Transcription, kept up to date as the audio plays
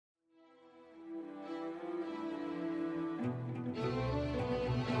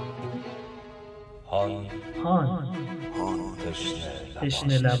هان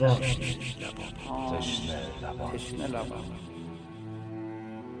تشنه لبان تشنه لبان.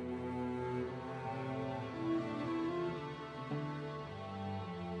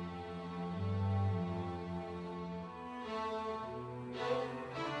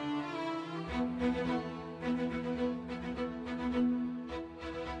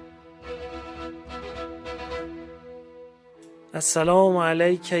 السلام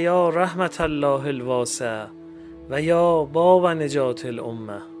علیک یا رحمت الله الواسع و یا باب نجات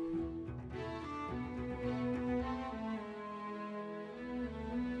الامه.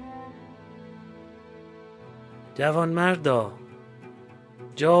 جوانمردا،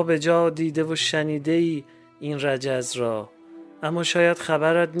 جا به جا دیده و شنیده ای این رجز را، اما شاید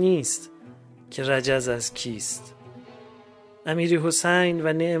خبرت نیست که رجز از کیست. امیری حسین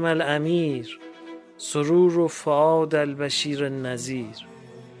و نعم الامیر، سرور و فؤاد البشیر النذیر.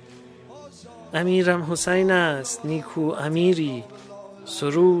 امیرم حسین است نیکو امیری،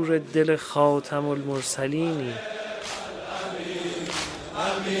 سرور دل خاتم المرسلینی.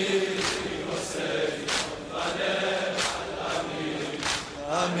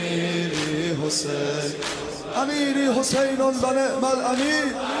 امیری حسین، امیری حسین و نعم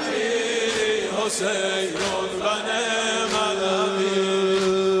الامیر، امیری حسین و نعم الامیر،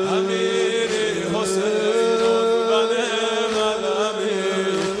 امیری حسین و نعم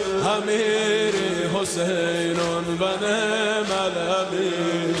الامیر، امیری حسین و نعم الامیر،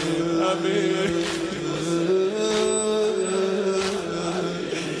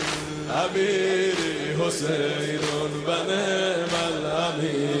 امیری حسین و نعم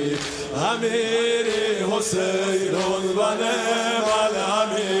الامیر، امیری حسین و نعم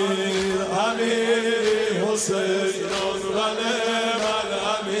الامیر، امیری حسین و نعم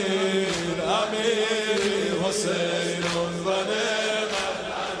الامیر، امیری حسین و نعم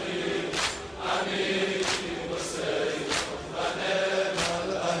الامیر، امیری حسین و نعم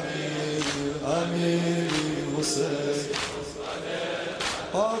الامیر، امیری حسین.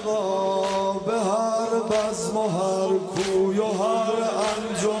 آقا به هر بزم و هر کوی و هر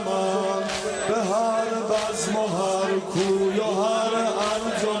انجمن، به هر بزم و هر کوی و هر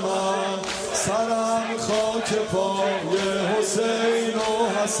انجمن، سرم خاک پای حسین و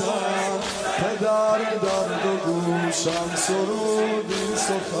حسن، پدر درد و گوشم سرودی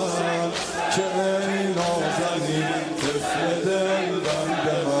سخن، که ای نازنین طفل دلبر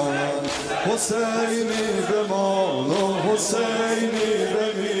به من، حسینی بمان و حسینی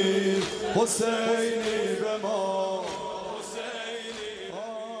بمیر، حسینی بمان.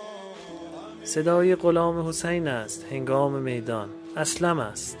 صدای غلام حسین است هنگام میدان. اسلم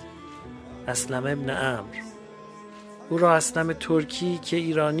است، اسلم ابن عمرو. او را اسلم ترکی که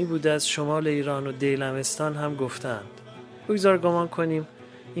ایرانی بوده از شمال ایران و دیلمستان هم گفتند. بگذار گمان کنیم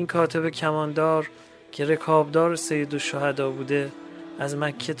این کاتب کماندار که رکابدار سید الشهدا بوده، از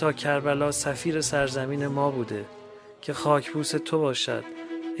مکه تا کربلا سفیر سرزمین ما بوده، که خاکبوس تو باشد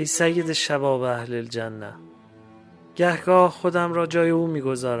ای سید شباب اهل الجنه. گهگاه خودم را جای او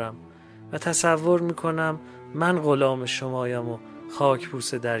میگذارم و تصور میکنم من غلام شمایم و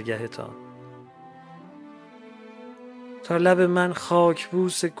خاکبوس درگهتان. تا لب من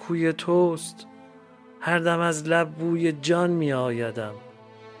خاکبوس کوی توست، هر دم از لب بوی جان می آیدم.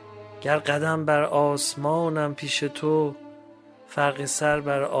 گر قدم بر آسمانم پیش تو، فرق سر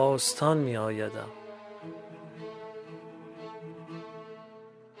بر آستان می آیدم.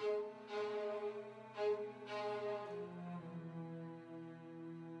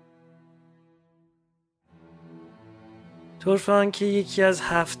 طرف آن که یکی از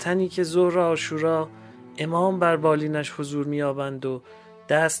 7 تنی که ظهر عاشورا امام بر بالینش حضور می‌یابند و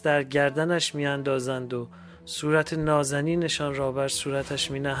دست در گردنش می‌اندازند و صورت نازنینشان را بر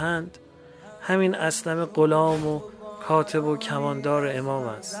صورتش می‌نهند، همین اسلم غلام و کاتب و کماندار امام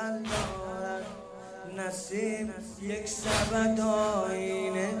است. نسیم یک سبد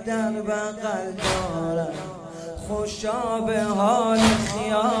آینه در بغل دارد، خوشا به حال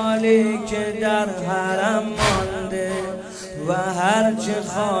خیالی که در حرم مانده و هرچه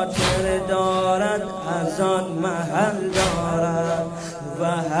خاطر دارد از آن محل دارد، و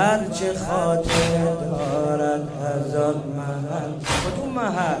هرچه خاطر دارد از آن محل. کدوم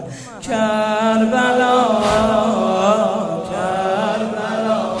محل؟ کربلا، کربلا،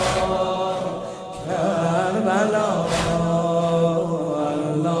 کربلا.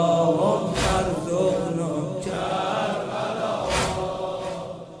 اللهم ارزقنا کربلا،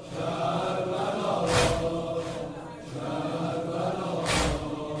 کربلا، کربلا.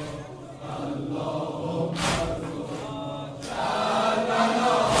 اللهم ارزقنا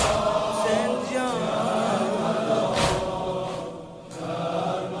کربلا، زنجان،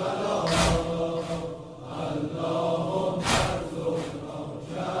 کربلا،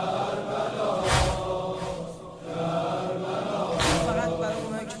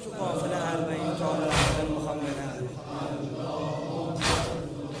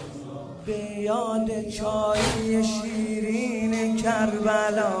 یاد چای شیرین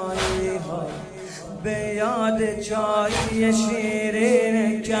کربلایی ها، به یاد چای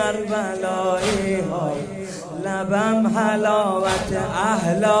شیرین کربلایی ها. لبم حلاوت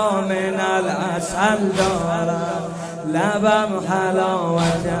احلا من العسل دارد، لبم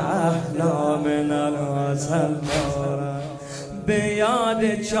حلاوت احلا من العسل دارد. به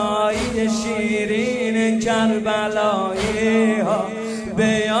یاد چای شیرین کربلایی ها،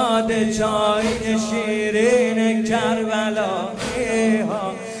 به یاد چای شیرین کربلایی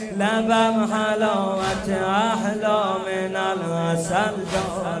ها. لبم حلاوت احلا من العسل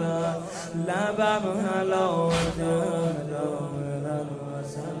دارد، لبم حلاوت احلا من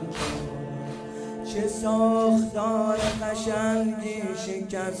العسل دارد. چه ساختار قشنگی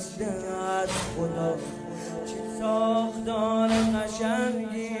شکسته از خدا، چه ساختار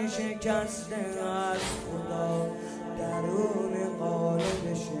قشنگی شکسته از خدا. درون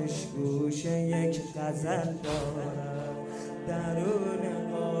قالب شش گوشه یک غزل دارد، درون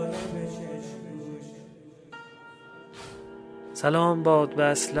قالب شش گوشه. سلام باد به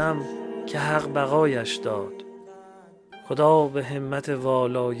اسلم که حق بقایش داد، خدا به همت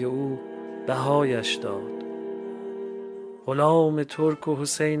والای او بهایش داد. غلام ترک و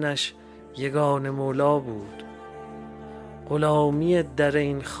حسینش یگان مولا بود، غلامی در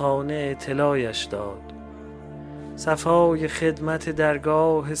این خانه اطلاعش داد. صفای خدمت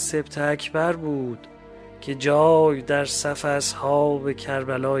درگاه سبت اکبر بود، که جای در صف اصحاب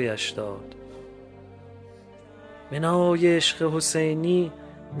کربلایش داد. منای عشق حسینی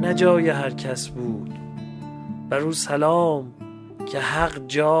نه جای هر کس بود، بر او سلام که حق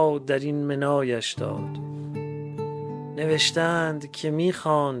جا در این منایش داد. نوشتند که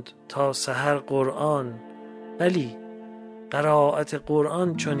می‌خواند تا سحر قرآن، بلی قرائت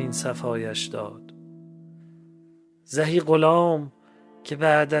قرآن چون این صفایش داد. زهی غلام که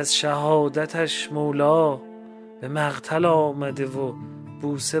بعد از شهادتش مولا، به مقتل آمده و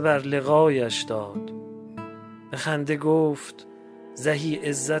بوسه بر لقایش داد. به خنده گفت زهی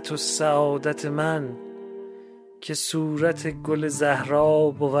عزت و سعادت من، که صورت گل زهرا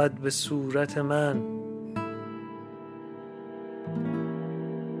بود به صورت من.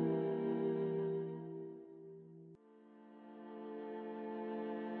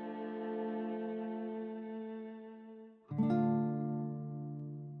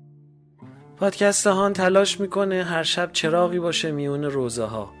 پادکست هان تلاش میکنه هر شب چراغی باشه میون روزه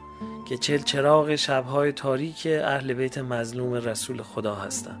ها که 40 چراغ شبهای تاریک اهل بیت مظلوم رسول خدا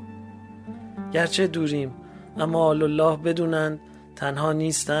هستن. گرچه دوریم اما آل الله بدونند تنها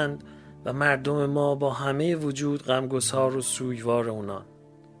نیستند و مردم ما با همه وجود غمگسار و سوگوار اونان.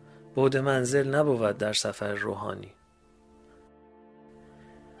 بعد منزل نبود در سفر روحانی.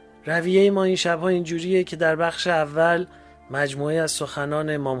 رویه ما این شبها اینجوریه که در بخش اول مجموعه از سخنان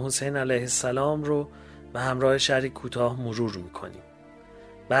امام حسین علیه السلام رو به همراه شعری کوتاه مرور میکنیم.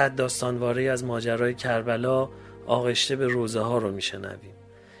 بعد داستانواره از ماجرای کربلا آغشته به روزه ها رو میشنویم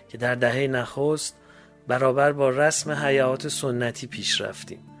که در دهه نخست برابر با رسم حیات سنتی پیش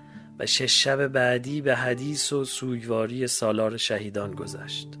رفتیم و 6 شب بعدی به حدیث و سوگواری سالار شهیدان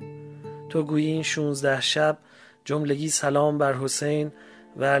گذشت. تو گویی این 16 شب جملگی سلام بر حسین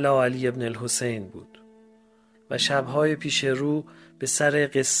و علی علی ابن الحسین بود و شبهای پیش رو به سر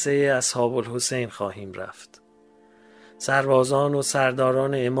قصه اصحاب الحسین خواهیم رفت. سربازان و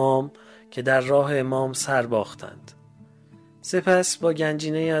سرداران امام که در راه امام سر باختند. سپس با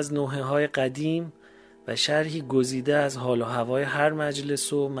گنجینه از نوحه‌های قدیم و شرحی گزیده از حال و هوای هر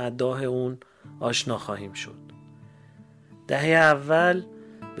مجلس و مداح اون آشنا خواهیم شد. دهه اول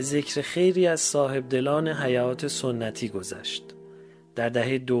به ذکر خیری از صاحب دلان حیات سنتی گذشت. در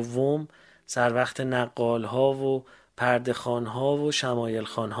دهه دوم سر وقت نقال ها و پرده خان ها و شمایل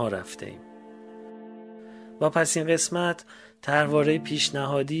خان ها رفته ایم. و پس این قسمت طرحواره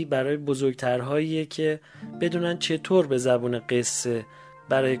پیشنهادی برای بزرگترهاییه که بدونن چطور به زبون قصه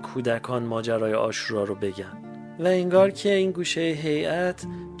برای کودکان ماجرای عاشورا رو بگن و انگار که این گوشه هیئت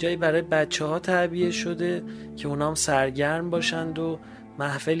جایی برای بچه ها تعبیه شده که اونام سرگرم باشند و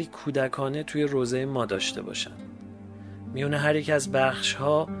محفلی کودکانه توی روزه ما داشته باشن. میونه هر یک از بخش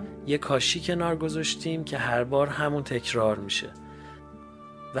ها یه کاشی کنار گذاشتیم که هر بار همون تکرار میشه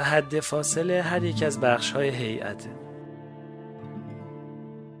و حد فاصله هر یک از بخش های هیئته.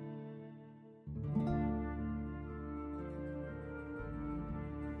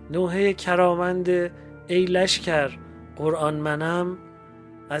 نوحه کرامند ای لشکر قرآن منم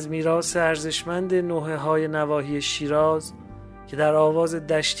از میراث ارزشمند نوحه های نواحی شیراز که در آواز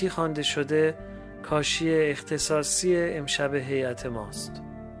دشتی خوانده شده کاشی اختصاصی امشب هیئت ماست.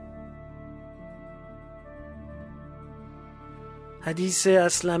 حدیث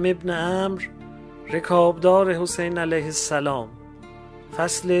اسلم ابن عمرو رکابدار حسین علیه السلام،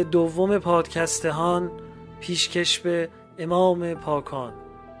 فصل دوم پادکستهان، پیشکش به امام پاکان.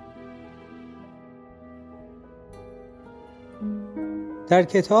 در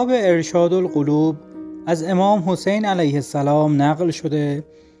کتاب ارشاد القلوب از امام حسین علیه السلام نقل شده: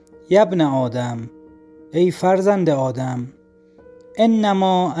 یبن آدم، ای فرزند آدم،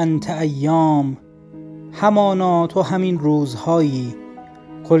 انما انت ایام، همانا تو همین روزهایی،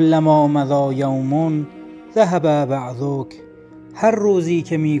 کلما مضی یوم ذهب بعضک، هر روزی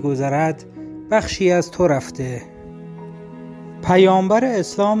که میگذرد بخشی از تو رفته. پیامبر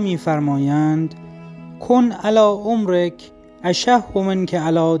اسلام میفرمایند: کن علی عمرک اشح منک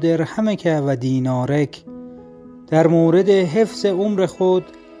علی درهمک و دینارک، در مورد حفظ عمر خود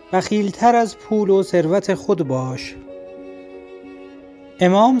بخیلتر از پول و ثروت خود باش.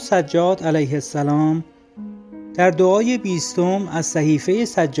 امام سجاد علیه السلام در دعای 20 از صحیفه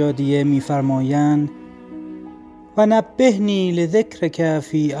سجادیه می‌فرمایند: و نبهنی لذکرک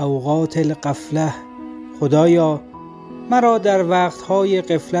فی اوقات الغفله، خدایا مرا در وقتهای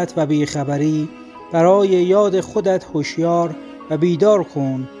غفلت و بیخبری برای یاد خودت هوشیار و بیدار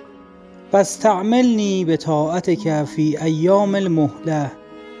کن. و استعملنی به طاعتک فی ایام المهله،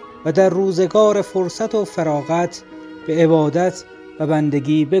 و در روزگار فرصت و فراغت به عبادت و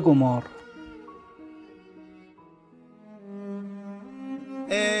بندگی بگمار.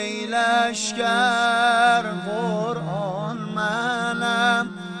 ای لشکر قرآن منم،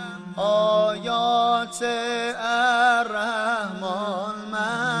 آیات الرحمن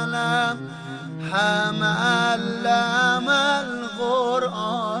منم، هم علم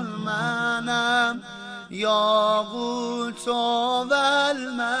القرآن منم، یاقوت و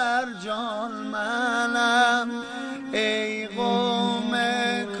المرجان منم. ای قوم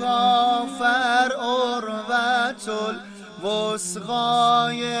کافر عروة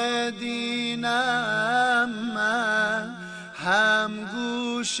الوثقای دینم من، هم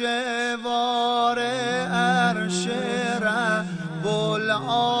گوشوار عرش رب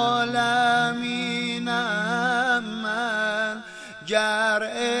العالمینم من. گر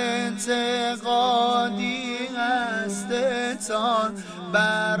اعتقادی هستتان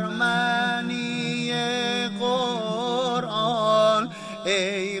بر معنی قرآن،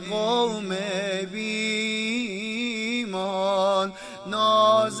 ای قوم بیمان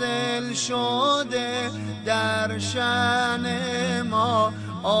نازل شده در شأن ما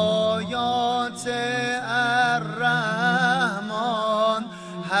آیات الرحمن،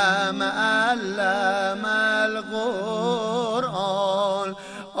 هم علم القرآن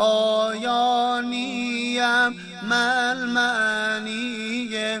آیانیم ملمعنی،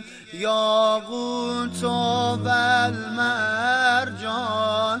 یاقوت و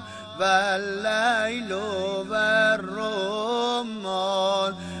المرجان و اللیل و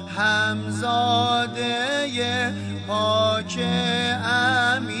الرمان، همزاده پاک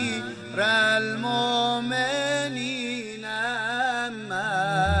امیر المؤمنین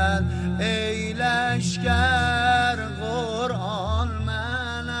من. ای لشکر قرآن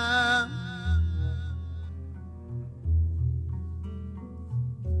منم.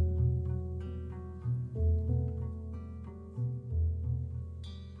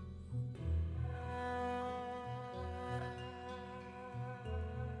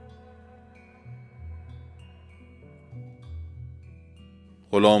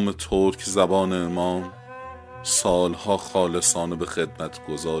 غلام ترک زبان امام سالها خالصانه به خدمت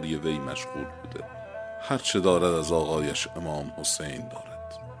گزاری وی مشغول بوده. هرچه دارد از آقایش امام حسین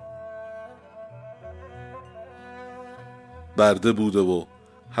دارد. برده بوده و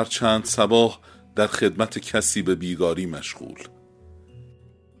هر چند صباح در خدمت کسی به بیگاری مشغول.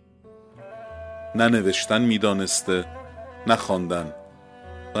 نه نوشتن میدانسته، نه خواندن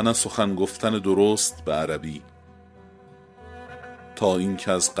و نه سخن گفتن درست به عربی، تا این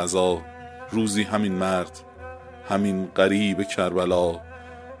که از قضا روزی همین مرد، همین غریب کربلا،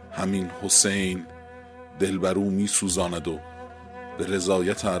 همین حسین دل بر او می سوزاند و به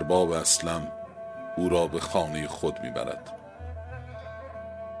رضایت ارباب اسلم او را به خانه خود می برد.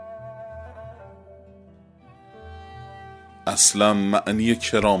 اسلم معنی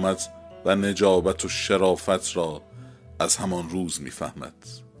کرامت و نجابت و شرافت را از همان روز می فهمد.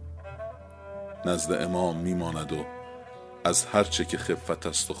 نزد امام می ماند و از هرچه که خفت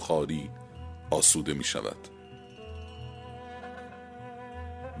است و خاری آسوده می شود.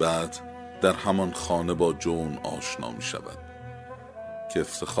 بعد در همان خانه با جون آشنا می شود که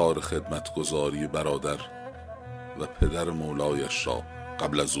افتخار خدمتگزاری برادر و پدر مولایش را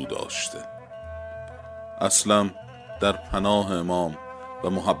قبل از او داشته. اسلم در پناه امام و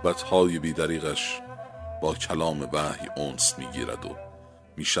محبتهای بیدریغش با کلام وحی انس می گیرد و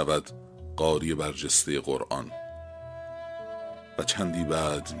می شود قاری برجسته قرآن و چندی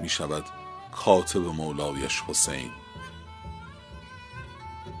بعد می شود کاتب مولایش حسین.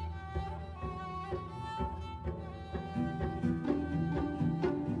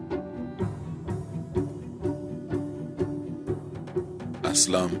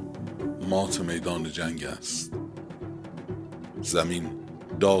 اسلم مات میدان جنگ است. زمین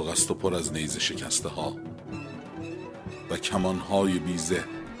داغ است و پر از نیزه شکسته ها و کمانهای بیزه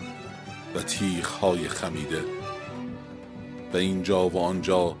و تیغهای خمیده و اینجا و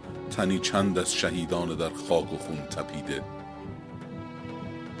آنجا تنی چند از شهیدان در خاک و خون تپیده.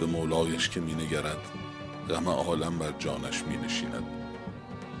 به مولایش که می نگرد غم عالم بر جانش می نشیند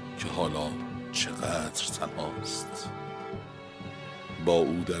که حالا چقدر تنهاست. با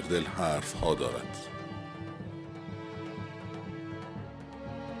او در دل حرف ها دارد.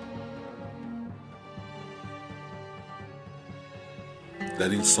 در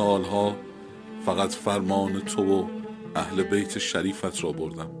این سالها فقط فرمان تو و اهل بیت شریفت را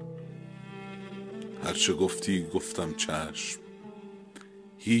بردم. هرچه گفتی گفتم چشم،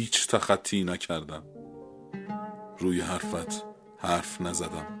 هیچ تخطی نکردم، روی حرفت حرف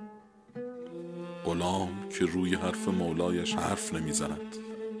نزدم. غلام که روی حرف مولایش حرف نمیزند.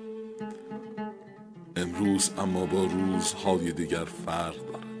 امروز اما با روزهای دیگر فرق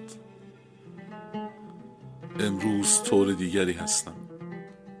دارد. امروز طور دیگری هستم.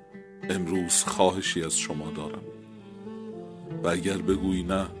 امروز خواهشی از شما دارم و اگر بگویی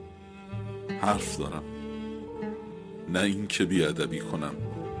نه، حرف دارم. نه این که بیادبی کنم،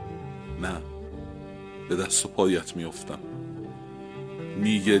 نه، به دست و پایت میافتم،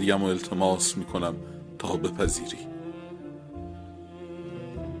 میگریم و التماس میکنم تا بپذیری.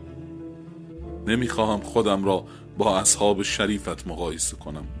 نمیخواهم خودم را با اصحاب شریفت مقایسه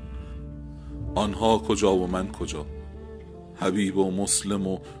کنم. آنها کجا و من کجا؟ حبیب و مسلم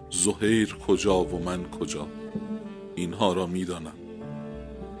و زهیر کجا و من کجا؟ اینها را میدانم،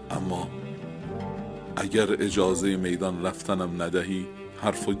 اما اگر اجازه میدان رفتنم ندهی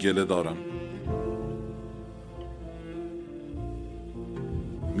حرف و گله دارم.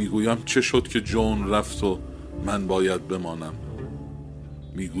 میگویم چه شد که جون رفت و من باید بمانم.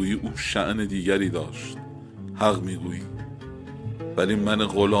 میگویی او شأن دیگری داشت. حق میگویی، ولی من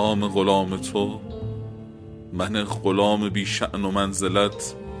غلام تو، من غلام بی شأن و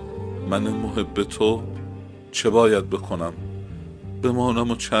منزلت، من محب تو، چه باید بکنم؟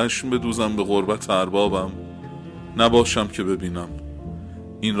 بمانم و چشم بدوزم به غربت اربابم؟ نباشم که ببینم.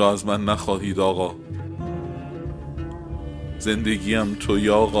 این را از من نخواهید آقا. زندگیم توی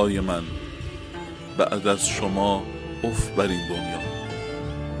آقای من، بعد از شما اف بر این دنیا.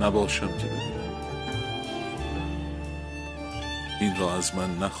 نباشم که ببینم. این را از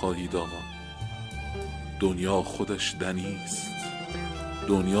من نخواهید آقا. دنیا خودش دنیست.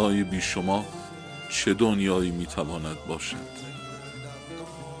 دنیای بی شما چه دنیایی میتواند باشد؟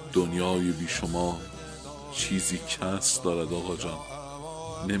 دنیای بی شما چیزی کس دارد آقا جان.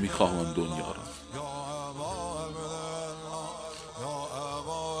 نمیخواهم دنیا را.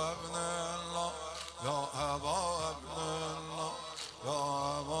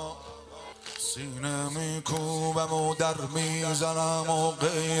 سینه میکوبم و در میزنم و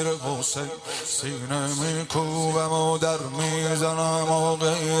غیر حسین. سینه میکوبم و در میزنم و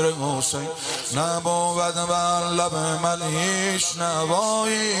غیر حسین. نبود بر لب من هیچ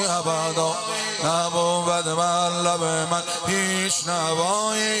نوایی ابدا. نبود بر لب من هیچ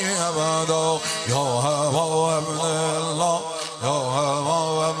نوایی ابدا. یا هوا عبدالله، یا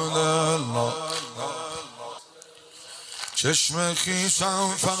هوا عبدالله. چشم خیسم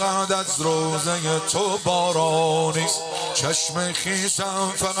فقط از روزه تو بارانی. چشم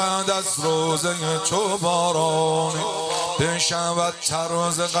خیسم فقط از روزه تو بارانی. بشود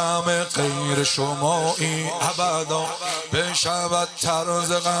طرز غم غیر شمایی ابدا. بشود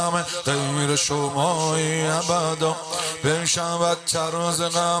طرز غم غیر شمایی ابدا. بشود طرز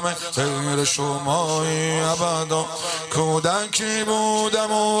غم غیر شمایی ابدا. کودکی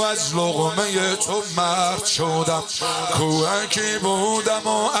بودم و از لقمه تو مرد شدم. کودکی بودم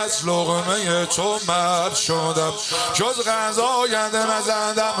و از لقمه تو مرد شدم. جز غذایت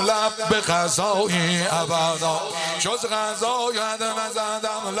نزدم لب به غذایی ابدا. جز غذایت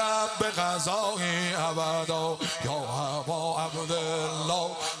نزدم لب به غذایی ابدا. یا ابا عبدالله،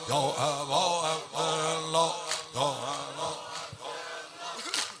 یا ابا عبدالله، یا ابا.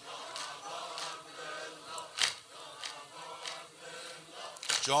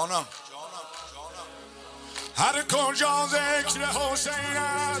 جانم هر کجا ذکر حسین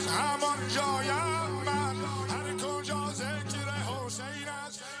است همان جایم من. هر کجا ذکر حسین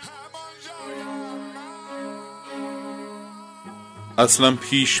است همان جایم من. اصلا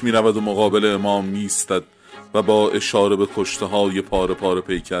پیش می رود و مقابل امام می ایستد و با اشاره به کشته های پاره پاره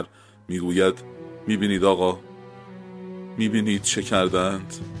پیکر می گوید می بینید آقا، می بینید چه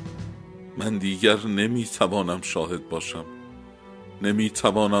کردند؟ من دیگر نمی توانم شاهد باشم، نمی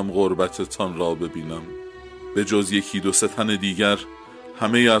توانم غربتتان را ببینم. به جز یکی دو سه تن دیگر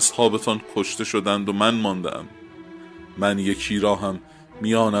همه اصحابتان کشته شدند و من ماندم. من یکی را هم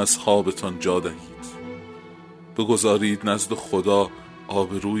میان اصحابتان جا دهید. بگذارید نزد خدا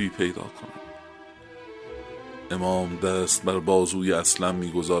آبرویی پیدا کنم. امام دست بر بازوی اسلم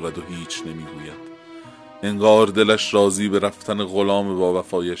میگذارد و هیچ نمیگوید. انگار دلش راضی به رفتن غلام با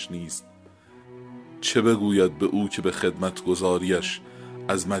وفایش نیست. چه بگوید به او که به خدمت گذاریش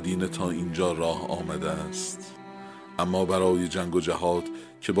از مدینه تا اینجا راه آمده است، اما برای جنگ و جهاد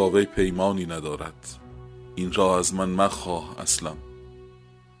که با وی پیمانی ندارد. این را از من مخواه اسلم.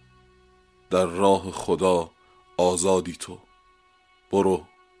 در راه خدا آزادی تو.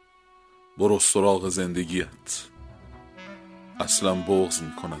 برو سراغ زندگیت. اسلم بغض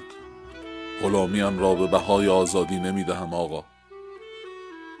می کند. غلامیم را به بهای آزادی نمی دهم آقا.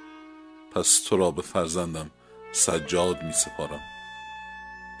 پس تو را به فرزندم سجاد می سپارم.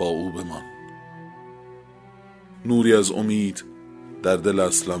 با او بمان. نوری از امید در دل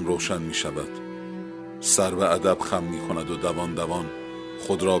اسلم روشن می شود. سر به ادب خم می کند و دوان دوان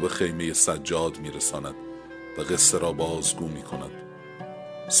خود را به خیمه سجاد می رساند و قصه را بازگو می کند.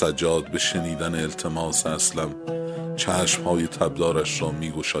 سجاد به شنیدن التماس اسلم چشمهای تبدارش را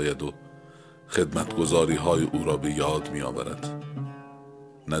می گشاید و خدمتگزاری های او را به یاد می آورد.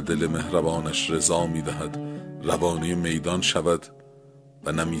 نه دل مهربانش رضا می دهد روانه میدان شود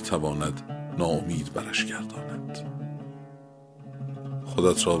و نه می تواند ناامید برش گرداند.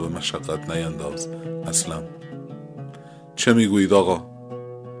 خودت را به مشقت نینداز اسلم. چه می گویید آقا؟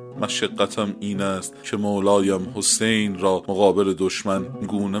 مشقتم این است که مولایم حسین را مقابل دشمن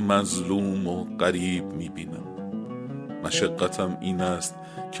گونه مظلوم و غریب می بینم. مشقتم این است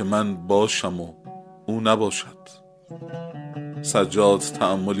که من باشم و او نباشد. سجاد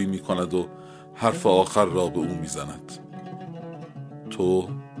تأملی می کند و حرف آخر را به او می زند. تو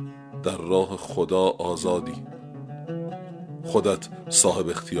در راه خدا آزادی. خودت صاحب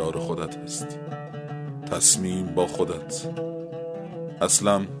اختیار خودت هستی. تصمیم با خودت.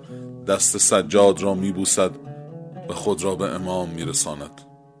 اسلم دست سجاد را می بوسد و خود را به امام می رساند.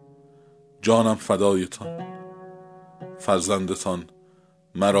 جانم فدایتان. فرزندتان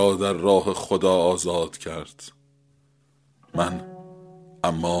مرا در راه خدا آزاد کرد. من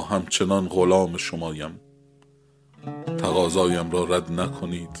اما همچنان غلام شمایم. تقاضایم را رد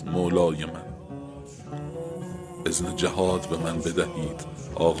نکنید مولای من. اذن جهاد به من بدهید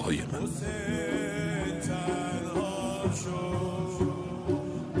آقای من.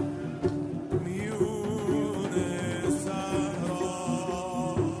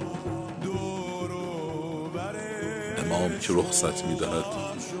 امام که رخصت می دهد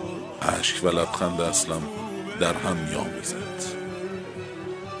اشک و لبخند اسلم در هم می آمیزد.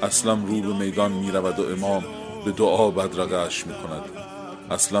 اسلم رو به میدان می رود و امام به دعا بدرقه‌اش می کند.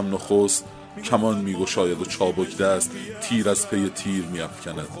 اسلم نخست کمان می گشاید و چابک دست تیر از پی تیر می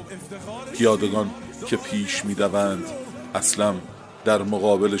افکند. پیادگان که پیش می دوند اسلم در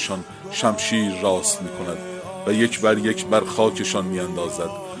مقابلشان شمشیر راست می کند و یک بر خاکشان می اندازد.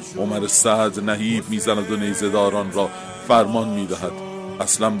 عمر سعد نهیب می زند و نیزداران را فرمان می دهد.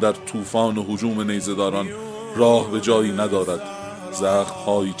 اسلم در طوفان و هجوم نیزداران راه به جایی ندارد.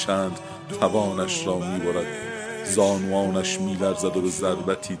 زخم‌های چند توانش را می برد. زانوانش می لرزد و به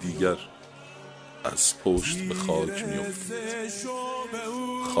ضربتی دیگر از پشت به خاک می افتد.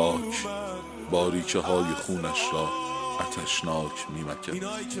 خاک باریکه های خونش را آتشناک می مکد.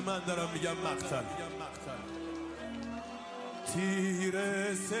 اینایی که من دارم میگم مقتل. تیر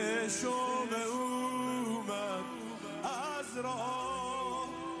سه شوق اومد از راه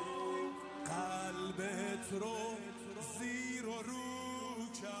قلبت رو زیر و رو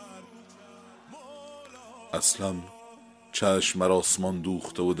کرد. اسلم چشم بر آسمان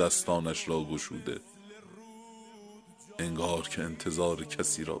دوخته و دستانش را گشوده، انگار که انتظار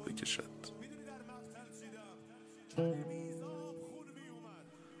کسی را بکشد.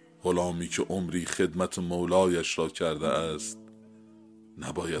 غلامی که عمری خدمت مولایش را کرده است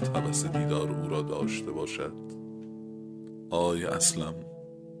نباید هوس دیدار او را داشته باشد. آی اسلم،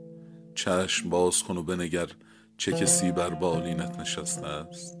 چشم باز کن و بنگر چه کسی بر بالینت نشسته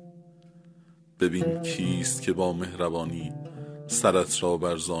است. ببین کیست که با مهربانی سرت را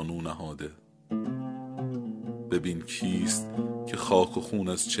بر زانو نهاده. ببین کیست که خاک و خون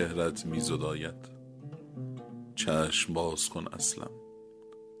از چهرت می زداید. چشم باز کن اسلم.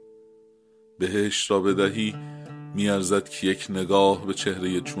 بهشت را بدهی میارزد که یک نگاه به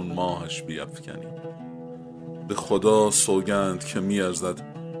چهره چون ماهش بیفکنی. به خدا سوگند که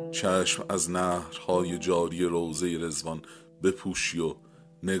میارزد چشم از نهرهای جاری روضه رضوان بپوشی و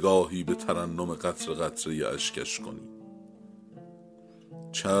نگاهی به ترنم قطره قطره اشکش کنی.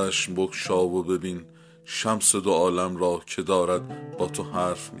 چشم بگشا و ببین شمس دو عالم را که دارد با تو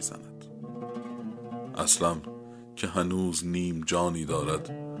حرف میزند. اسلم که هنوز نیم جانی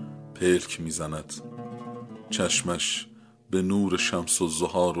دارد پلک میزند، چشمش به نور شمس و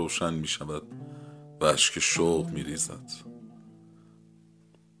ضحی روشن میشود و اشک شوق میریزد.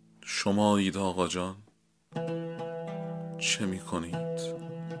 شمایید آقا جان، چه میکنید؟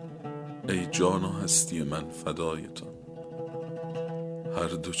 ای جان و هستی من فدایتان، هر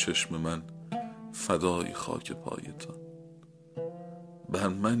دو چشم من فدای خاک پایتان. بر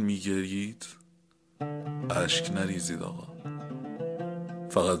من میگرید؟ اشک نریزید آقا،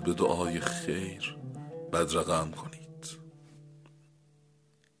 فقط به دعای خیر بدرقم کنید.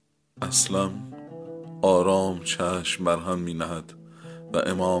 اسلم آرام چشم بر هم می نهد و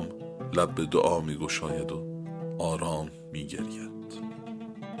امام لب به دعا می گشاید و آرام می گرید.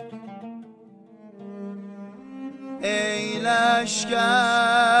 ای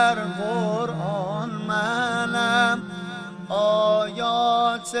لشکر قرآن منم،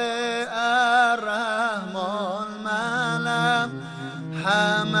 آیات الرحمن منم،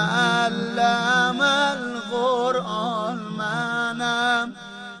 هم علم القرآن منم،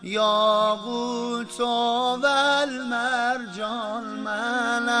 یاقوت و المرجان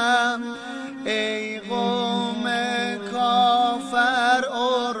منم. ای قوم کافر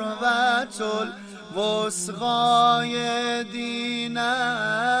عروة الوثقای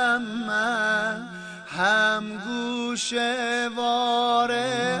دینم من، هم گوشوار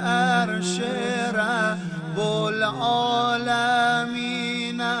عرش رب العالمینم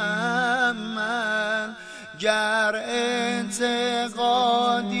من. گر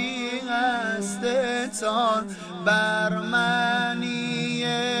اعتقادی هستتان بر معنی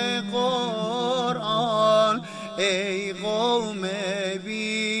قرآن، ای قوم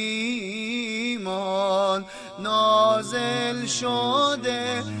بیمان نازل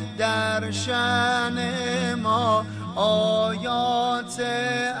شده در شأن ما آیات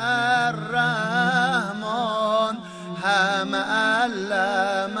الرحمن، هم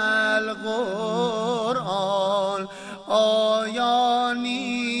علم القرآن آیانیم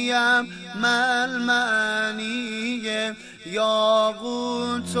ملمعنی،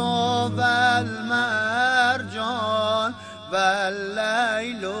 یاقوت و المرجان و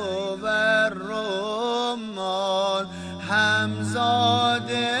اللیل و الرمان،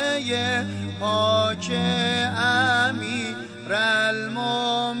 همزاده پاک امیر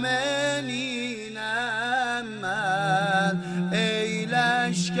المؤمنین من. ای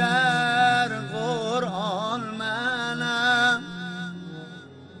لشکر قرآن منم.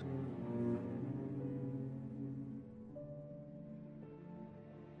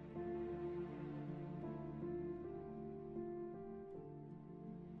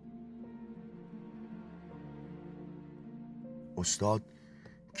 استاد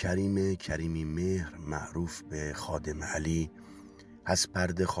کریمی مهر معروف به خادم علی از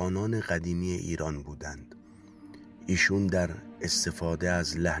پرده‌خوانان قدیمی ایران بودند. ایشون در استفاده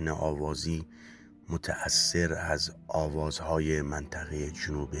از لحن آوازی متأثر از آوازهای منطقه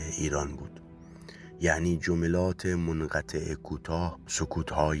جنوب ایران بود، یعنی جملات منقطع کوتاه،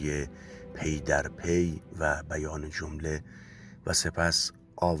 سکوتهای پی در پی و بیان جمله و سپس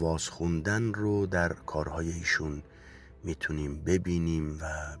آواز خوندن رو در کارهای ایشون میتونیم ببینیم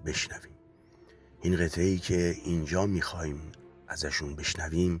و بشنویم. این قطعه‌ای که اینجا میخوایم ازشون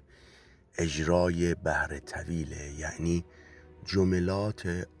بشنویم اجرای بحر طویله، یعنی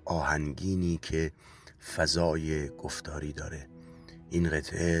جملات آهنگینی که فضای گفتاری داره. این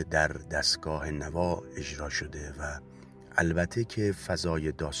قطعه در دستگاه نوا اجرا شده و البته که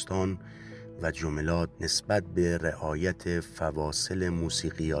فضای داستان و جملات نسبت به رعایت فواصل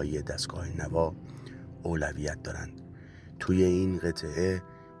موسیقیایی دستگاه نوا اولویت دارند. توی این قطعه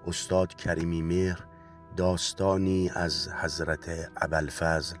استاد کریمی مهر داستانی از حضرت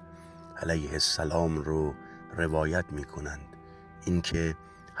ابوالفضل علیه السلام رو روایت می کنند. اینکه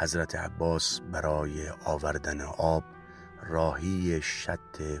حضرت عباس برای آوردن آب راهی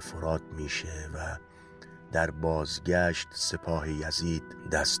شط فرات میشه و در بازگشت سپاه یزید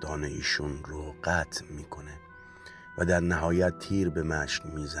دستان ایشون رو قطع میکنه و در نهایت تیر به مشک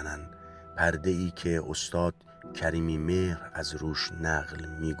میزنن. پرده ای که استاد کریمی مهر از روش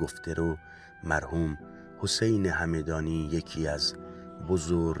نقل میگفته رو مرحوم حسین همدانی، یکی از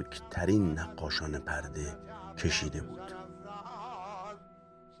بزرگترین نقاشان پرده، کشیده بود.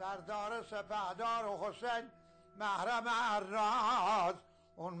 سردار سپهدار حسین محرم عراض،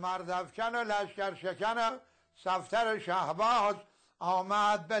 اون مردافکن و لشکر شکن و صفتر شهباز،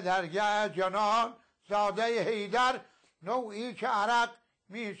 آمد به درگاه جنان زاده حیدر، نوعی که عرق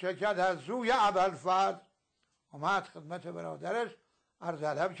می چکد از روی ابوالفضل. اومد خدمت برادرش عرض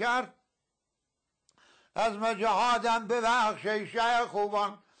ادب کرد، از مجهادم ببخش ای شه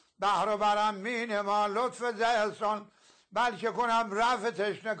خوبان، بحر و برم می نما لطف زهستان، بلکه کنم رفع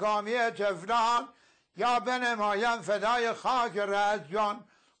تشنه کامی طفلان، یا بنمایم فدای خاک رأس جان،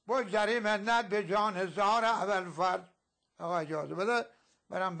 بگذری منت به جان زار ابوالفضل. آقا اجازه بده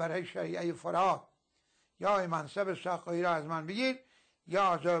برم برای شریعه فرات، یا این منصب سقایی را از من بگیر،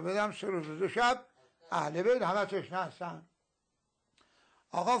 یا اجازه بدم 3 روز و 2 شب اهل بیت همه تشنه هستن.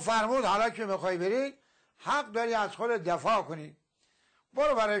 آقا فرمود حالا که میخوای بری حق داری از خود دفاع کنی،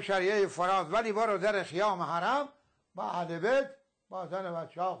 برو برای شریعه فرات، ولی برو در خیام حرم با اهل بیت با زن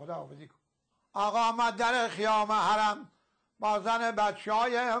بچه ها خداحافظی کن. آقا آمد در خیام حرم با زن بچه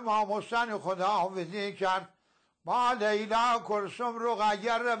های امام حسین خداحافظی کرد، با لیلا کلثوم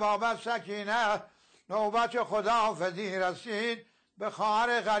رقیه ربابت سکینه، نوبت خداحافظی رسید به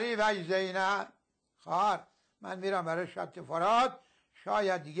خواهر غریب ای زینب. خواهر من میرم برای شط فرات،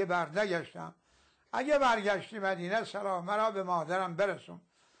 شاید دیگه برنگشتم، اگه برگشتی مدینه سلام مرا به مادرم برسون،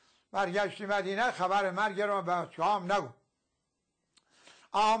 برگشتی مدینه خبر مرگ رو به بچه هم نگو.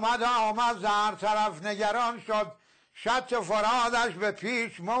 آمد زهر طرف نگران شد، شط فرادش به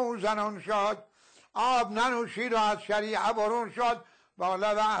پیش موزنون شد، آب ننوشید و از شریعه برون شد، با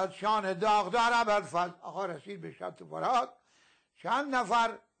لب عطشان داغدار ابوالفضل. آقا رسید به شط فرات، چند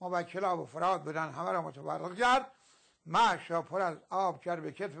نفر موکل آب فرات بودن، همه را متفرق کرد، مشت را پر از آب کرد،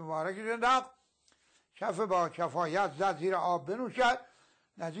 به کتف مبارکش انداخت، کف با کفایت زد زیر آب بنوشد،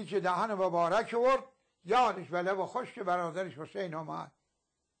 نزدیک دهن مبارک ورد، یادش به لب خشک برادرش حسین آمد،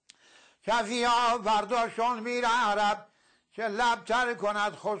 کفی آب برداشتون میره عرب، که لب تر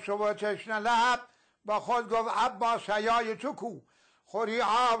کند خسرو و تشنه لب، با خود گفت عباس حیای تو کو، خوری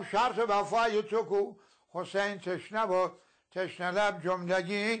آب شرط وفای تو کو، حسین تشنه بود تشنه لب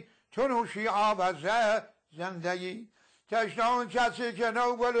جملگی، تو نوشی آب از زندگی، تشنه اون کسی که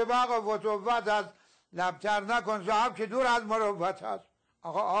نوبل باغ فتوت است، لبتر نکن زآب که دور از مروت است.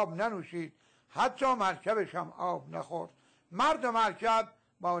 آقا آب ننوشید، حتی مرکبش هم آب نخورد، مرد مرکب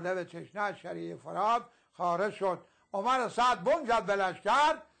با لب تشنه از شریعه فرات خارج شد. عمر سعد بم زد به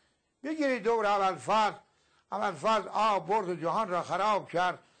لشکر، بگیرید دور ابوالفضل. ابوالفضل آب برد جهان را خراب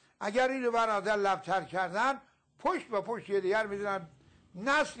کرد، اگر اینو برادر لبتر کردن پشت به پشت یه دیگر میدونن،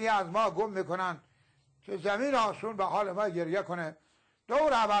 نسلی از ما گم میکنن که زمین آسون به حال ما گریه کنه.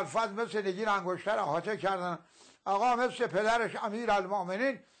 دور ابوالفضل مثل نگین انگشتر احاطه کردن. آقا مثل پدرش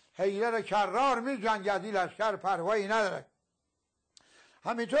امیرالمومنین حیدر کرار می جنگدی، لشکر پروایی نداره.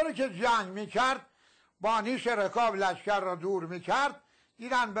 همینطور که جنگ میکرد با نیش رکاب لشکر را دور میکرد،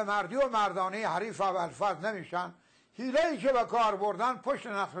 دیدن به مردی و مردانه حریف ابوالفضل نمیشن، حیله‌ای که به کار بردن پشت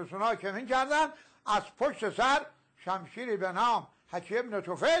نخلسونا کمین کردن، از پشت سر شمشیری به نام حکی ابن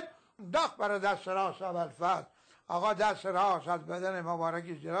توفیل انداخت برای دست راست ابوالفضل. آقا دست راست از بدن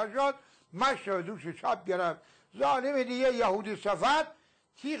مبارکی جدا شد، مشت و دوش چپ گرفت. ظالم دیگه یهودی صفت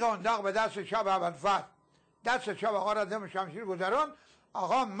تیغ انداخت به دست چپ ابوالفضل، دست چپ آقا را دم شمشیر گذرون.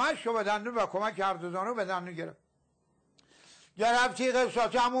 آقا مشت و به دندون و کمک هر زانو به دندون گرفت تیغ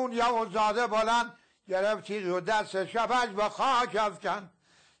ستمون یا زاده بلند، گرفت تیغ و دست شپش به خاک افکن،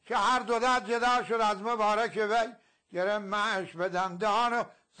 که هر دو دست جدا شد از مبارک وی، گرفت مشت به دندان و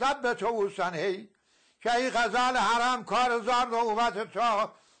زد به توسن هی، که ای غزال حرم کار زار نوبت تو،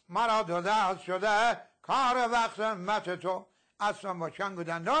 مرا دو دست شده کار وقت امت تو. اصلا با چنگ و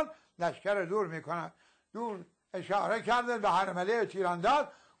دندان لشکر دور میکنن. دور اشاره کردن به حرمله تیرانداز،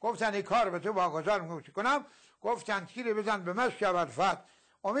 گفتن این کار به تو واگذار میکنم، گفتن تیری بزن به مشک ابوالفضل،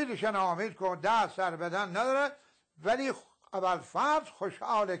 امیدش ناامید کن، دست سر بدن نداره. ولی ابوالفضل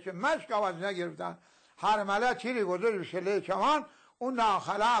خوشحاله که مشک آواز نگرفتن. حرمله تیری گذاشت به شله کمان، اون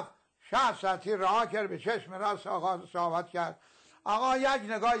ناخلف 60 تیر رها کرد، به چشم راست آقا ثابت کرد. آقا یک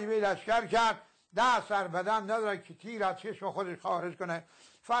نگاهی به لشکر کرد، دست سر بدن نداره که تیر از چشم خودش خارج کنه.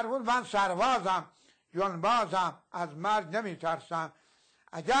 فرمود من سربازم، جنبازم، از مرگ نمی ترسم،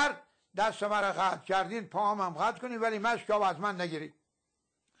 اگر دست مرا قطع کردین پاهم هم قطع کنین، ولی مشکاب از من نگیرید.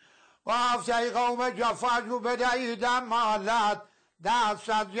 گفت ای قوم جفاجو بدهیدم مالت، دست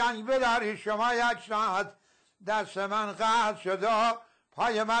از جنگ بداری شما یک ساعت، دست من قطع شده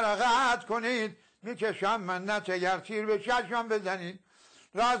پای مرا قطع کنید، میکشم منت اگر تیر به چشمم بزنید،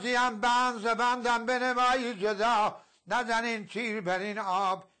 راضیم بند زبندم بنمایی جدا، نزنین تیر بر این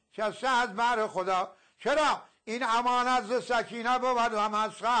آب شسته از بر خدا. چرا این امانت ز سکینه بود و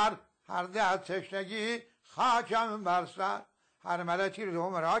مسخر، هر ده تشنگی خاکم بر سر. هرمله تیر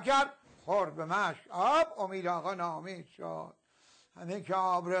دوم را کرد، خورد به مشک آب، امید آقا ناامید شد. همین که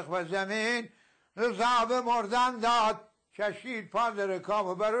آب ریخت به زمین، رضا به مردن داد، کشید پا ز رکاب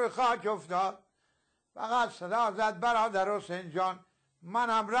و بر روی خاک افتاد. فقط صدا زد برادر حسین جان،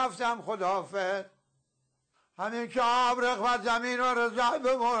 منم رفتم خداحافظ. همین که آب ریخت به زمین و رضا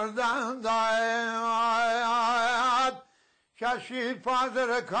به مردن داد، کشید پا ز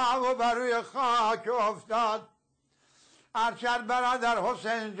رکاب و بر روی خاک افتاد. ارچر برادر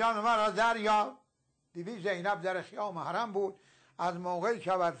حسین جان مرا دریا. بیبی زینب در خیام محرم بود. از موقعی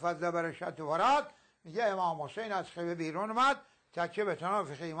که ابوالفضل بر شط فرات میگه امام حسین از خیمه بیرون اومد، تکیه به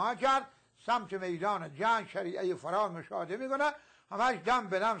طناف خیمه کرد، سمت میدان جنگ شریعه فرات مشاهده میکنه. همش دم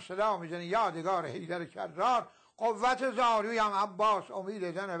به دم صدا میزنه یادگار حیدر کرار، قوت زارویم عباس،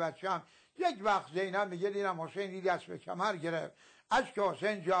 امید زن بچم. یک وقت زینب میگه دیدم حسین دیدی دست به کمر گرفت، اشک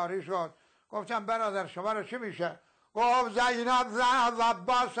حسین جاری شد. گفتم برادر شما رو چی میشه؟ گفت زینب رفت و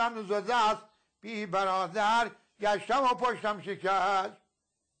عباسم زده است، بی برادر گشتم و پشتم شکست.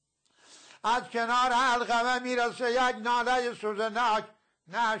 از کنار حلقمه میرسه یک ناله سوزناک،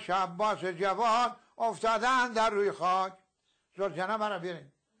 نعش عباس جوان افتادن در روی خاک. زلجنه مرا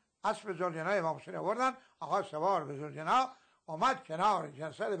بیرین. اسب زلجنه امام حسین آوردن، آقا سوار به زلجنه اومد کنار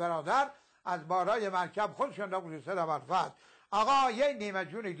جسد برادر، از بالای مرکب خودشون داخل جسد ابوالفضل. آقا یه نیمه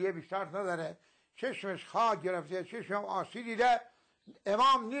جون دیگه بیشتر نداره، چشمش خاک گرفته، چشم آسی دیده.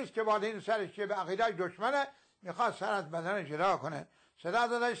 امام نیست که باید این سرش که به عقیده دشمنه میخواد سر از بدن جدا کنه. صدا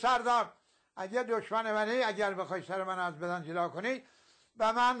دادش سردار اگه دشمن منی، اگر بخوای سر من از بدن جدا کنی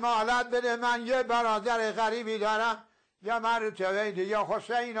به من مهلت بده، من یه برادر غریبی دارم، یه مرتبه دیگه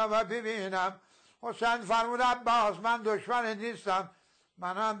حسین رو ببینم. حسین فرمود عباس من دشمن نیستم،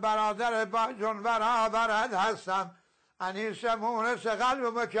 منم برادر با جنور برد هستم، انیس مونس قلب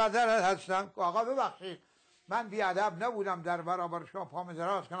و مکدرت هستم. آقا ببخشید من بیادب نبودم در برابر شما پام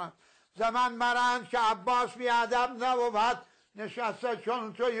دراز کنم. زمان مرند که عباس بیادب نبود، نشسته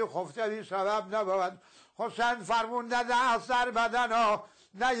چون توی خفته بی سبب نبود. حسین فرمونده ده سر بدن ها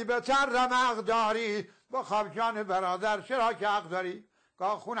نی بتر رمق داری، بخواب جان برادر چرا که حق داری.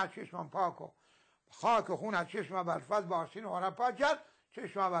 گاه خون از چشمم پاکو خاک و خون از چشم ابوالفضل با آستین و پاک کرد.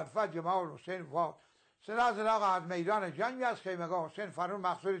 چشم ابوالفضل جمال حسین فاد. صدا زد آقا از میدان جنگ از خیمگاه حسین فرمود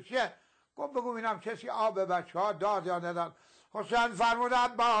مقصود چیه؟ گفت بگو ببینم کسی آب به بچه ها داد یا نداد. حسین فرمود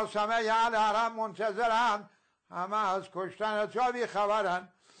عباس همه اهل حرم منتظرن، همه از کشتن تو بی خبرن.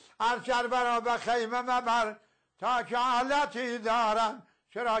 هرچر برا به خیمه مبر تا که حالتی دارم،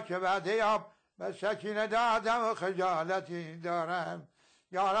 چرا که بعد آب به سکینه دادم و خجالتی دارم.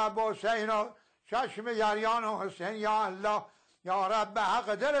 یا رب حسین و چشم گریان و حسین یا الله، یا رب به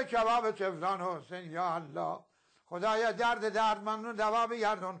حق دل کباب تفلان حسین یا الله. خدای درد دردمندون دوا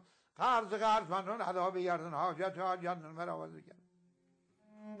بگردون، قرض مندون ادا بگردون، حاجت مرا بگردون.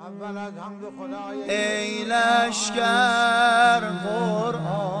 اول از حمد خدای ای لشکر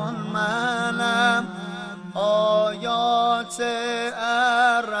قرآن منم، آیات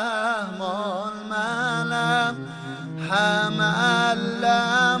الرحمن منم، هم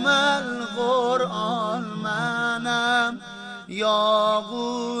علم القرآن منم،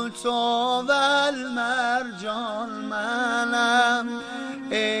 یاقوت و المرجان منم.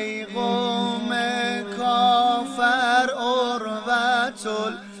 ای قوم کافر عروة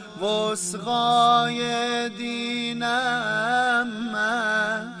الوثقای دینم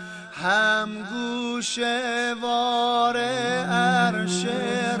من، هم گوشوار عرش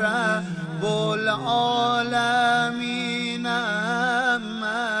رب العالمینم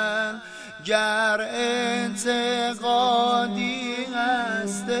من. گر اعتقادی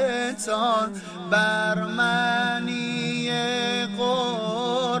هستتان بر معنی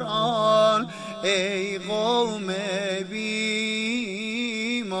قرآن، ای قوم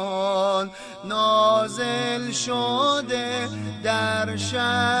بیمان نازل شده در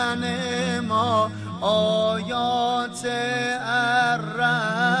شأن ما آیات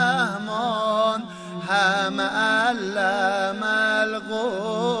الرحمن، هم علم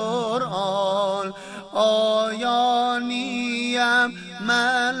القرآن آیانیم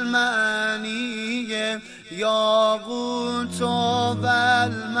ملمعنی، یاقوت و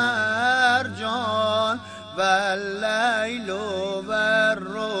المرجان و اللیل و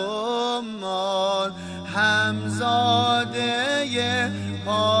الرمان، همزاده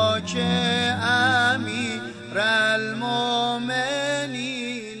پاک امیر المؤمنین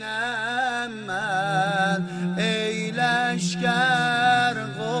من. ای لشکر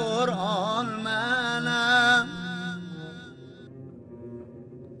قرآن منم.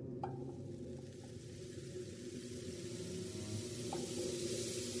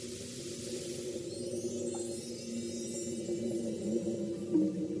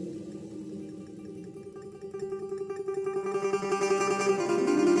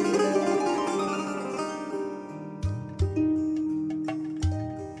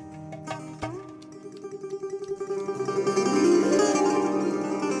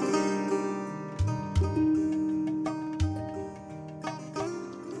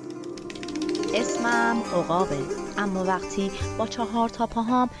 عقابه، اما وقتی با 4 تا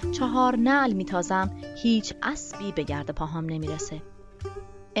پاهام 4 نعل میتازم هیچ اسبی به گرد پاهام نمیرسه.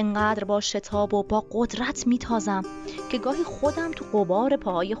 انقدر با شتاب و با قدرت میتازم که گاهی خودم تو غبار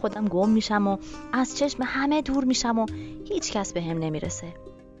پاهای خودم گم میشم و از چشم همه دور میشم و هیچ کس به هم نمیرسه.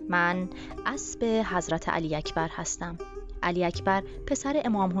 من اسب حضرت علی اکبر هستم. علی اکبر پسر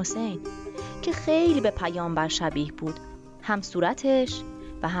امام حسین که خیلی به پیامبر شبیه بود، هم صورتش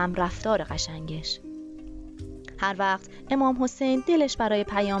و هم رفتار قشنگش. هر وقت امام حسین دلش برای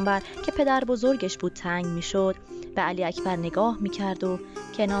پیامبر که پدر بزرگش بود تنگ میشد، به علی اکبر نگاه میکرد و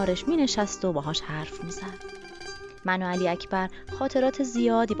کنارش مینشست و باهاش حرف میزد. من و علی اکبر خاطرات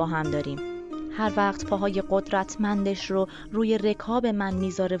زیادی با هم داریم. هر وقت پاهای قدرتمندش رو روی رکاب من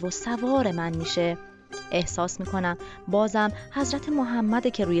میذاره و سوار من میشه، احساس میکنم بازم حضرت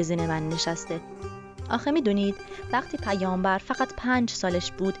محمده که روی زین من نشسته. آخه میدونید وقتی پیامبر فقط 5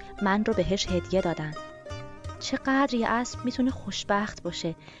 سالش بود من رو بهش هدیه دادن. چقدر یه اسب میتونه خوشبخت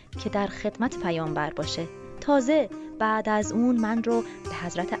باشه که در خدمت پیامبر باشه. تازه بعد از اون من رو به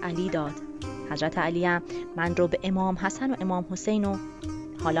حضرت علی داد. حضرت علی هم من رو به امام حسن و امام حسین و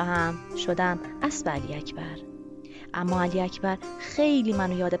حالا هم شدم اسب علی اکبر. اما علی اکبر خیلی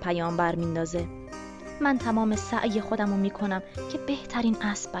منو یاد پیامبر میندازه. من تمام سعی خودمو میکنم که بهترین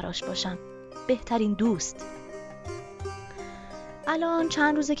اسب براش باشم، بهترین دوست. الان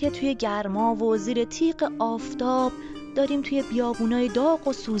چند روزه که توی گرما و زیر تیغ آفتاب داریم توی بیابونای داغ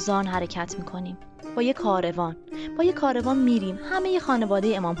و سوزان حرکت میکنیم با یه کاروان میریم. همه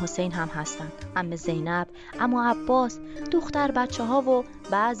خانواده امام حسین هم هستن، عمه زینب، عمو عباس، دختر بچه ها و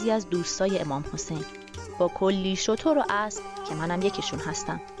بعضی از دوستای امام حسین، با کلی شتر و اسب که منم یکیشون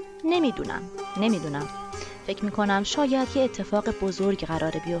هستم. نمیدونم فکر میکنم شاید یه اتفاق بزرگ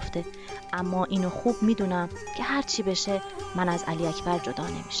قراره بیفته، اما اینو خوب میدونم که هر چی بشه من از علی اکبر جدا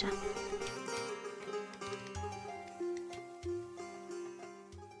نمیشم.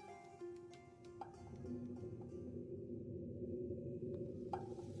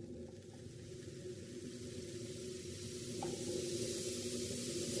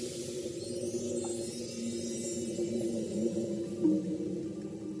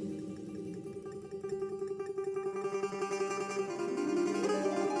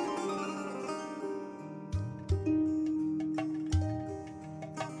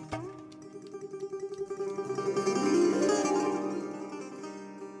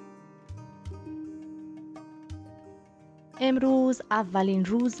 امروز اولین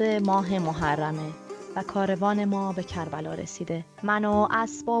روز ماه محرمه و کاروان ما به کربلا رسیده. من و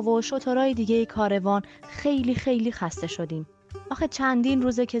اسبا و شترای دیگه کاروان خیلی خسته شدیم. آخه چندین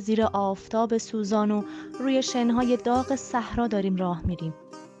روزه که زیر آفتاب سوزان و روی شنهای داغ صحرا داریم راه میریم.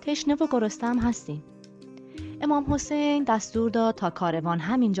 تشنه و گرسنه هم هستیم. امام حسین دستور داد تا کاروان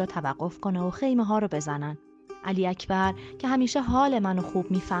همینجا توقف کنه و خیمه ها رو بزنن. علی اکبر که همیشه حال منو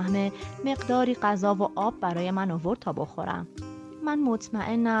خوب میفهمه مقداری غذا و آب برای من آورد تا بخورم. من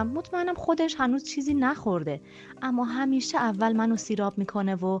مطمئنم خودش هنوز چیزی نخورده، اما همیشه اول منو سیراب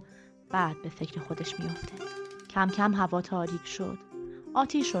میکنه و بعد به فکر خودش میفته. کم کم هوا تاریک شد.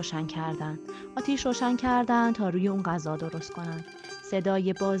 آتیش روشن کردن تا روی اون غذا درست کنن.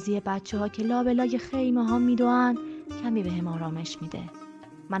 صدای بازی بچه‌ها که لابلای خیمه ها میدوئن کمی بهم آرامش میده.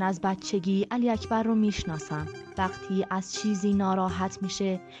 من از بچگی علی اکبر رو میشناسم. وقتی از چیزی ناراحت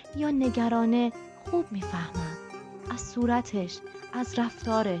میشه یا نگرانه خوب میفهمم. از صورتش، از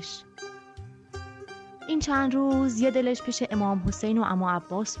رفتارش. این چند روز یه دلش پیش امام حسین و عمو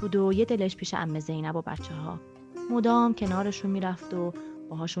عباس بود و یه دلش پیش عمه زینب و بچه ها. مدام کنارشون میرفت و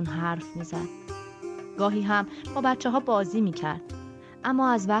باهاشون حرف میزد. گاهی هم با بچه ها بازی میکرد. اما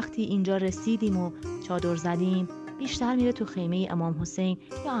از وقتی اینجا رسیدیم و چادر زدیم بیشتر میره تو خیمه امام حسین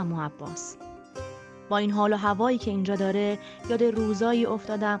یا عمو عباس. با این حال و هوایی که اینجا داره یاد روزایی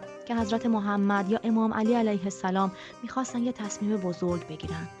افتادم که حضرت محمد یا امام علی علیه السلام میخواستن یه تصمیم بزرگ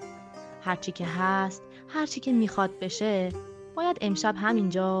بگیرن. هرچی که هست، هرچی که میخواد بشه، باید امشب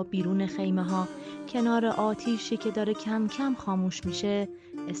همینجا بیرون خیمه ها کنار آتیشی که داره کم کم خاموش میشه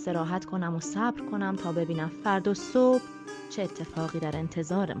استراحت کنم و صبر کنم تا ببینم فردا صبح چه اتفاقی در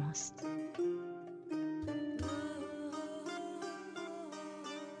انتظار ماست.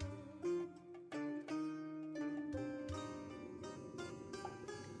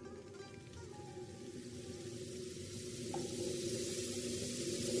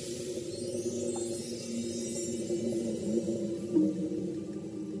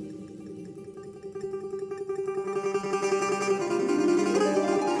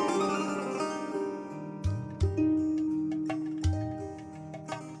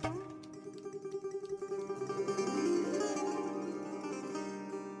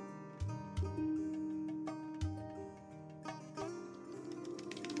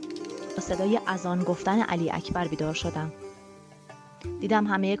 با صدای اذان گفتن علی اکبر بیدار شدم. دیدم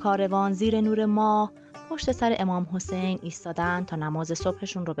همه کاروان زیر نور ماه پشت سر امام حسین ایستادن تا نماز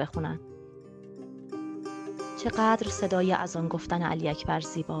صبحشون رو بخونن. چقدر صدای اذان گفتن علی اکبر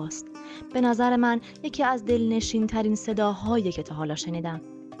زیباست. به نظر من یکی از دلنشین ترین صداهایی که تا حالا شنیدم.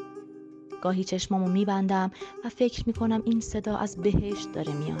 گاهی چشمامو میبندم و فکر میکنم این صدا از بهشت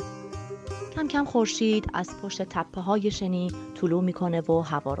داره میاد. کم کم خورشید از پشت تپه های شنی طلوع میکنه و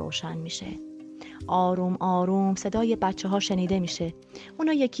هوا روشن میشه. آروم آروم صدای بچه ها شنیده میشه.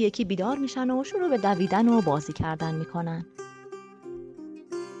 اونا یکی یکی بیدار میشن و شروع به دویدن و بازی کردن میکنن.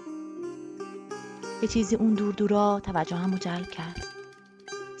 یه چیزی اون دور دورا توجهمو جلب کرد.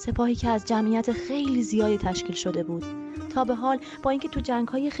 سپاهی که از جمعیت خیلی زیادی تشکیل شده بود. تا به حال با اینکه تو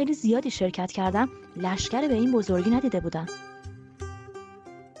جنگ‌های خیلی زیادی شرکت کردم، لشکر به این بزرگی ندیده بودم.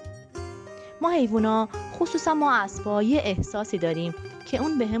 ما حیوونا، خصوصا ما اسبا، یه احساسی داریم که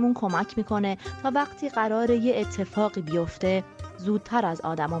اون بهمون کمک میکنه تا وقتی قراره یه اتفاقی بیفته زودتر از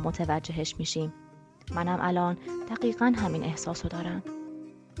آدما متوجهش میشیم. منم الان دقیقاً همین احساسو دارم.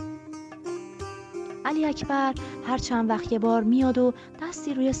 علی اکبر هر چند وقت یه بار میاد و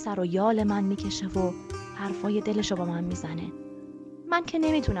دستی روی سر و یال من میکشه و حرفای دلشو با من میزنه. من که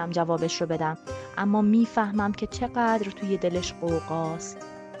نمیتونم جوابش رو بدم، اما میفهمم که چقدر توی دلش غوغاست.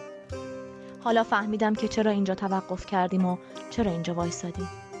 حالا فهمیدم که چرا اینجا توقف کردیم و چرا اینجا وایسادیم.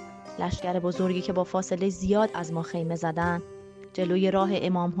 لشکر بزرگی که با فاصله زیاد از ما خیمه زدن، جلوی راه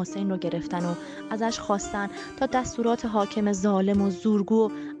امام حسین رو گرفتن و ازش خواستن تا دستورات حاکم ظالم و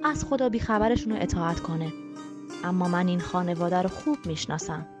زورگو از خدا بیخبرشون رو اطاعت کنه. اما من این خانواده رو خوب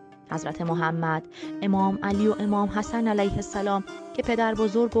میشناسم. حضرت محمد، امام علی و امام حسن علیه السلام که پدر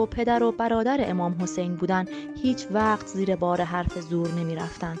بزرگ و پدر و برادر امام حسین بودن، هیچ وقت زیر بار حرف زور نمی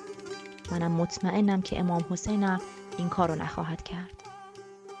رفتن. منم مطمئنم که امام حسین این کار رو نخواهد کرد.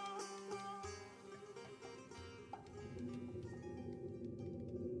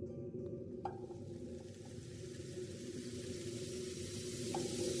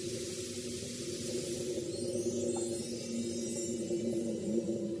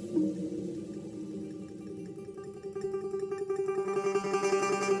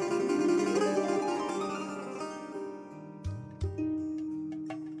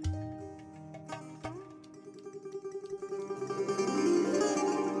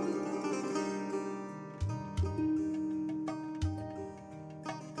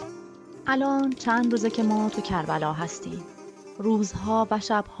 الان چند روزه که ما تو کربلا هستیم. روزها و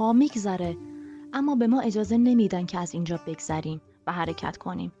شبها میگذره، اما به ما اجازه نمیدن که از اینجا بگذریم و حرکت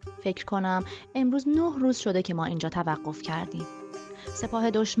کنیم. فکر کنم امروز 9 روز شده که ما اینجا توقف کردیم.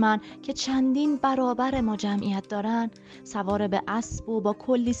 سپاه دشمن که چندین برابر ما جمعیت دارن، سوار به اسب و با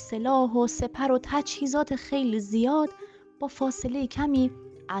کلی سلاح و سپر و تجهیزات خیلی زیاد، با فاصله کمی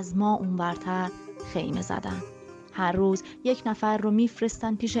از ما اونورتر خیمه زدن. هر روز 1 نفر رو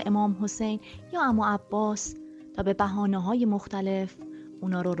میفرستن پیش امام حسین یا عمو عباس تا به بهانه‌های مختلف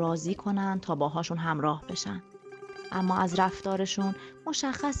اونا رو راضی کنن تا باهاشون همراه بشن. اما از رفتارشون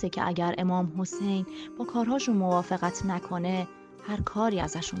مشخصه که اگر امام حسین با کارهاشون موافقت نکنه، هر کاری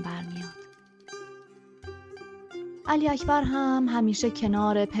ازشون برمیاد. علی اکبر هم همیشه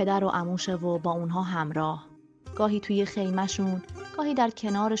کنار پدر و عموشه و با اونها همراه. گاهی توی خیمه‌شون، گاهی در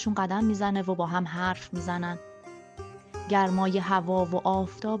کنارشون قدم میزنه و با هم حرف میزنن. گرمای هوا و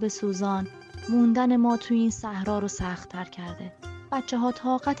آفتاب سوزان موندن ما توی این صحرا رو سخت‌تر کرده. بچه‌ها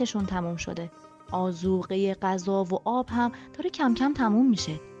طاقتشون تموم شده. آذوقه غذا و آب هم داره کم کم تموم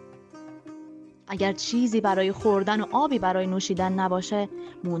میشه. اگر چیزی برای خوردن و آبی برای نوشیدن نباشه،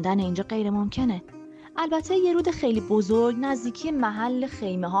 موندن اینجا غیر ممکنه. البته یه رود خیلی بزرگ نزدیکی محل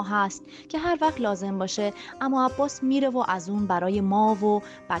خیمه ها هست که هر وقت لازم باشه اما عباس میره و از اون برای ما و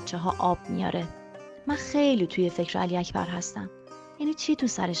بچه ها آب میاره. من خیلی توی فکر علی اکبر هستم. یعنی چی تو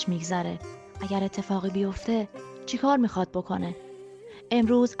سرش میگذره؟ اگر اتفاقی بیفته چی کار میخواد بکنه؟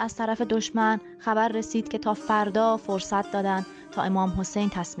 امروز از طرف دشمن خبر رسید که تا فردا فرصت دادن تا امام حسین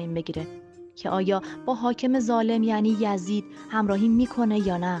تصمیم بگیره که آیا با حاکم ظالم یعنی یزید همراهی میکنه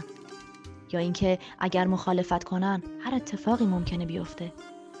یا نه، یا اینکه اگر مخالفت کنن هر اتفاقی ممکنه بیفته.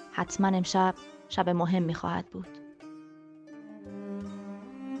 حتما امشب شب مهمی خواهد بود.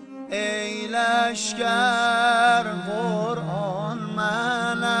 ای لشکر قرآن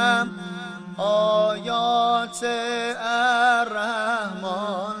منم، آیات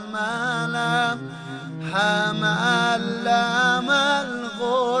الرحمن منم، هم علم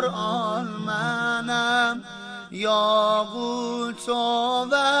القرآن منم، یاقوت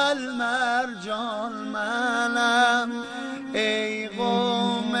و المرجان منم. ای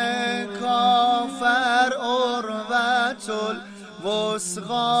قوم کافر عروة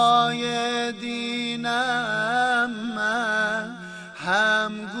وثقای دینم من،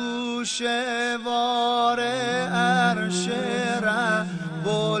 هم گوشوار عرش رب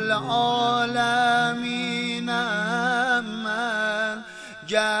العالمینم من.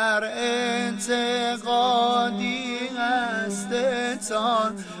 گر اعتقادی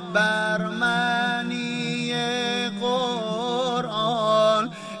هستتان بر معنی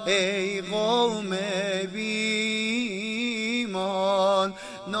قرآن، ای قوم بیمان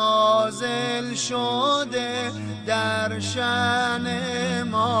نازل شده در شأن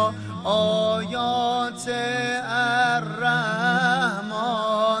ما آیات الرحمن،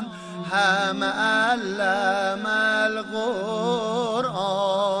 هم علم القرآن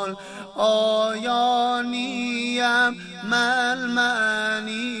آیانیم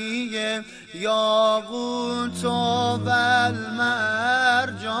ملمعنی یاقوت و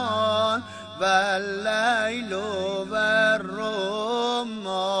المرجان واللیل و الرمان،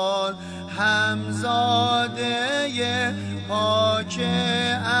 همزاده پاک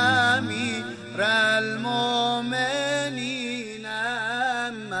امیر المؤمنین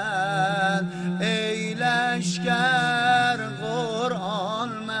من، ای لشکر قرآن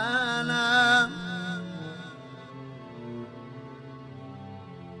منم.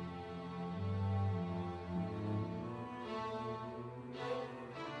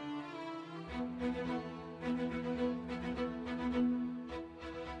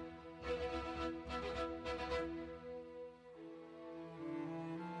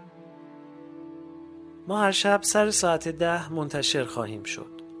 ما هر شب سر ساعت 10 منتشر خواهیم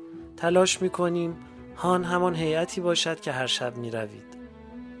شد. تلاش میکنیم هان همان هیئتی باشد که هر شب میروید.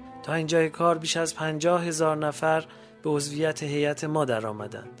 تا اینجای کار بیش از 50,000 نفر به عضویت هیئت ما در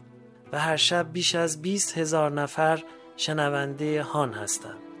آمدند و هر شب بیش از 20,000 نفر شنونده هان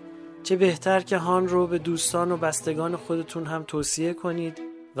هستند. چه بهتر که هان رو به دوستان و بستگان خودتون هم توصیه کنید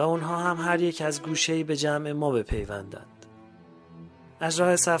و اونها هم هر یک از گوشه‌ای به جمع ما بپیوندند. از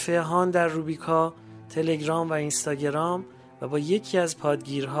راه صفحه هان در روبیکا، تلگرام و اینستاگرام و با یکی از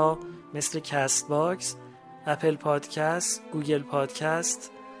پادگیرها مثل کست باکس، اپل پادکست، گوگل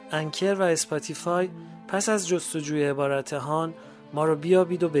پادکست، انکر و اسپاتیفای پس از جستجوی عبارت هان ما رو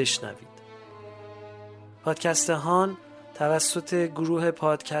بیابید و بشنوید. پادکست هان توسط گروه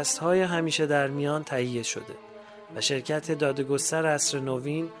پادکست های همیشه در میان تهیه شده و شرکت دادگستر عصر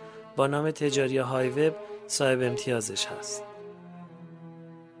نوین با نام تجاری های وب صاحب امتیازش هست.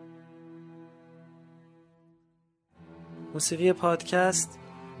 موسیقی پادکست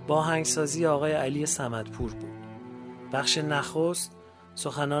با آهنگسازی آقای علی صمدپور بود. بخش نخست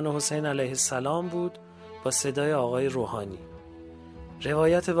سخنان حسین علیه السلام بود با صدای آقای روحانی.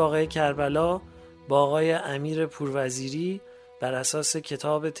 روایت واقعه کربلا با آقای امیر پوروزیری بر اساس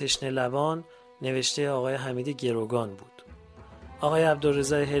کتاب تشنه لبان نوشته آقای حمید گروگان بود. آقای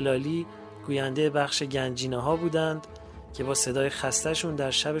عبدالرضا هلالی گوینده بخش گنجینه ها بودند که با صدای خسته‌شون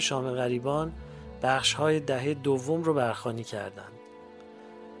در شب شام غریبان بخش‌های دهه دوم رو برخوانی کردند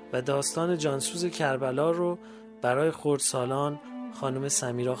و داستان جانسوز کربلا رو برای خردسالان خانم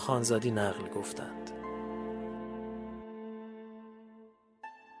سمیرا خانزادی نقل گفتند.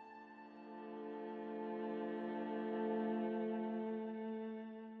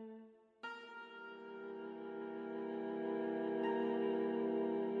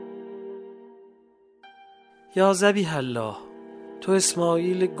 یا ذبیح الله، تو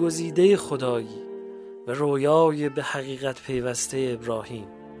اسماعیل گزیده خدایی و رویای به حقیقت پیوسته ابراهیم.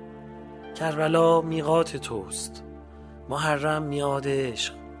 کربلا میقات توست، محرم میعاد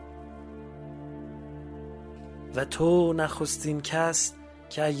عشق و تو نخستین کس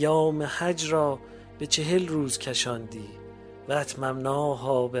که ایام حج را به 40 روز کشاندی و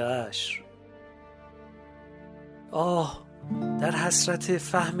اتممناها به 10. آه، در حسرت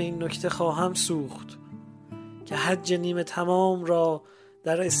فهم این نکته خواهم سوخت که حج نیمه تمام را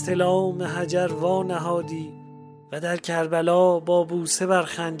در استلام حجر وا نهادی و در کربلا با بوسه بر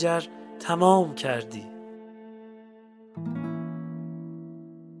خنجر تمام کردی.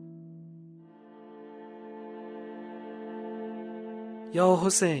 یا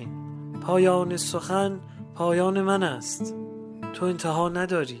حسین، پایان سخن پایان من است، تو انتها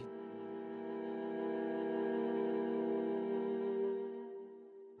نداری.